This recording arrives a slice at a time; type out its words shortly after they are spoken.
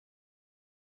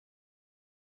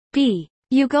B.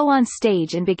 You go on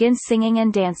stage and begin singing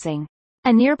and dancing.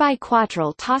 A nearby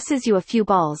quattrel tosses you a few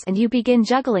balls and you begin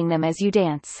juggling them as you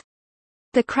dance.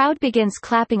 The crowd begins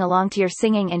clapping along to your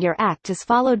singing and your act is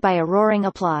followed by a roaring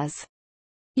applause.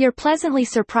 You're pleasantly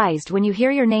surprised when you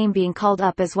hear your name being called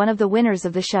up as one of the winners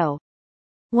of the show.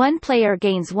 One player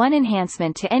gains 1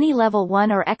 enhancement to any level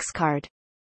 1 or X card.